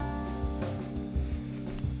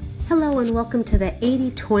Hello and welcome to the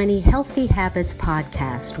 80/20 Healthy Habits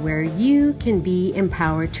podcast, where you can be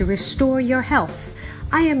empowered to restore your health.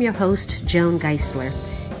 I am your host, Joan Geisler.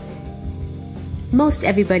 Most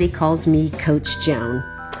everybody calls me Coach Joan.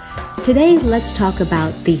 Today, let's talk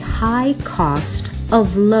about the high cost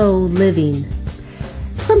of low living.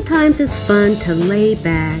 Sometimes it's fun to lay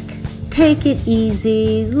back, take it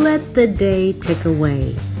easy, let the day tick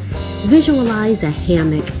away. Visualize a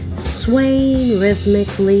hammock swaying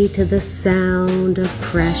rhythmically to the sound of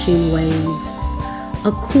crashing waves.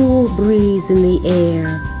 A cool breeze in the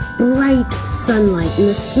air, bright sunlight, and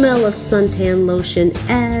the smell of suntan lotion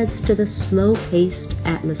adds to the slow-paced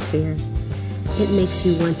atmosphere. It makes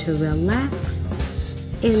you want to relax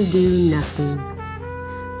and do nothing.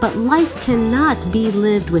 But life cannot be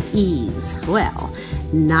lived with ease. Well,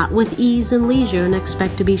 not with ease and leisure and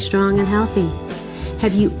expect to be strong and healthy.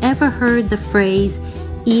 Have you ever heard the phrase,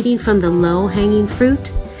 eating from the low-hanging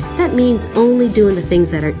fruit? That means only doing the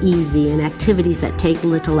things that are easy and activities that take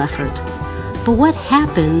little effort. But what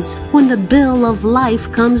happens when the bill of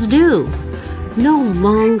life comes due? No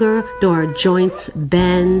longer do our joints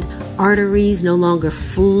bend, arteries no longer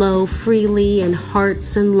flow freely, and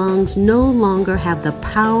hearts and lungs no longer have the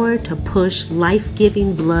power to push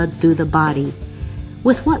life-giving blood through the body.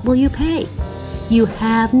 With what will you pay? You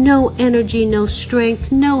have no energy, no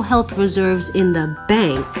strength, no health reserves in the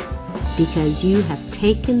bank because you have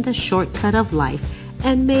taken the shortcut of life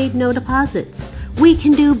and made no deposits. We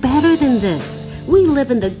can do better than this. We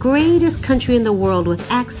live in the greatest country in the world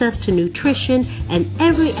with access to nutrition and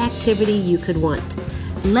every activity you could want.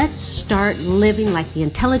 Let's start living like the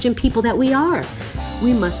intelligent people that we are.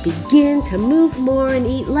 We must begin to move more and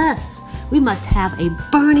eat less. We must have a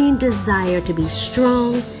burning desire to be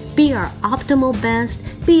strong, be our optimal best,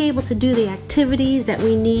 be able to do the activities that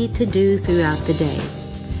we need to do throughout the day.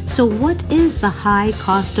 So what is the high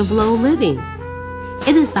cost of low living?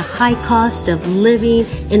 It is the high cost of living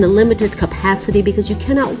in a limited capacity because you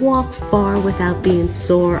cannot walk far without being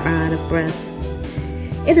sore or out of breath.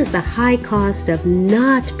 It is the high cost of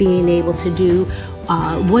not being able to do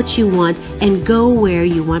what you want and go where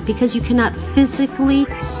you want because you cannot physically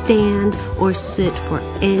stand or sit for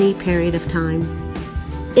any period of time.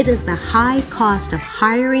 It is the high cost of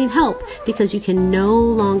hiring help because you can no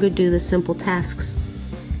longer do the simple tasks.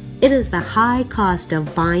 It is the high cost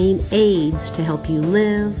of buying aids to help you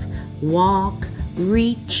live, walk,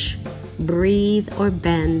 reach, breathe, or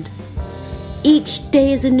bend. Each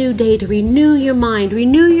day is a new day to renew your mind,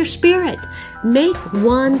 renew your spirit. Make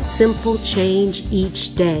one simple change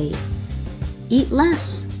each day. Eat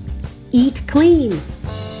less. Eat clean.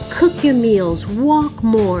 Cook your meals, walk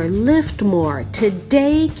more, lift more.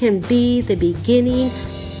 Today can be the beginning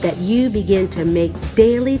that you begin to make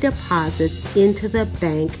daily deposits into the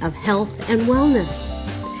bank of health and wellness.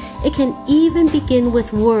 It can even begin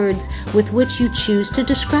with words with which you choose to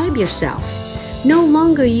describe yourself. No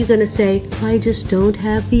longer are you going to say, I just don't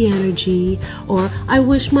have the energy, or I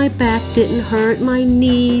wish my back didn't hurt, my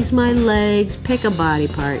knees, my legs, pick a body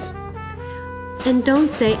part. And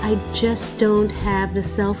don't say, I just don't have the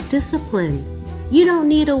self-discipline. You don't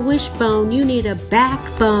need a wishbone, you need a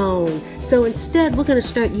backbone. So instead, we're going to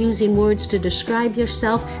start using words to describe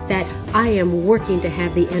yourself that I am working to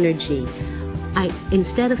have the energy.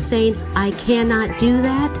 Instead of saying, I cannot do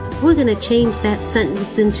that, we're going to change that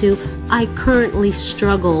sentence into, I currently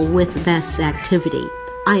struggle with this activity.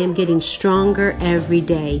 I am getting stronger every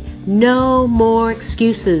day. No more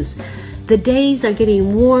excuses. The days are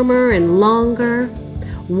getting warmer and longer.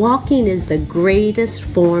 Walking is the greatest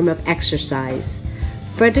form of exercise.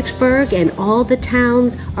 Fredericksburg and all the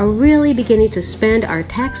towns are really beginning to spend our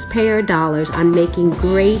taxpayer dollars on making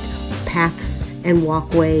great paths and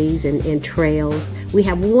walkways and trails. We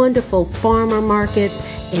have wonderful farmer markets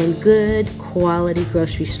and good quality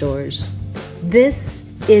grocery stores. This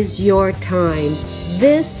is your time.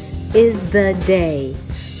 This is the day.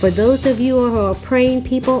 For those of you who are praying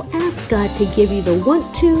people, ask God to give you the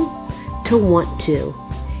want to want to.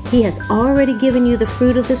 He has already given you the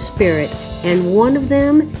fruit of the Spirit, and one of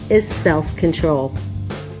them is self-control.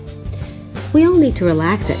 We all need to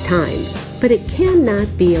relax at times, but it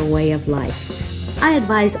cannot be a way of life. I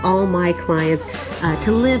advise all my clients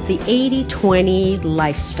to live the 80/20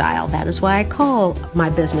 lifestyle. That is why I call my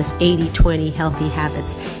business 80/20 Healthy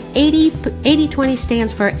Habits. 80/20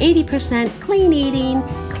 stands for 80% clean eating,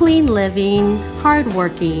 clean living, hard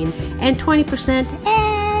working, and 20%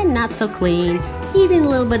 not so clean, eating a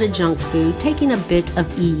little bit of junk food, taking a bit of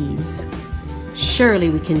ease. Surely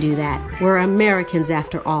we can do that. We're Americans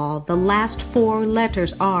after all. The last 4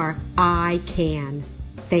 letters are I can.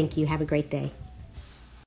 Thank you. Have a great day.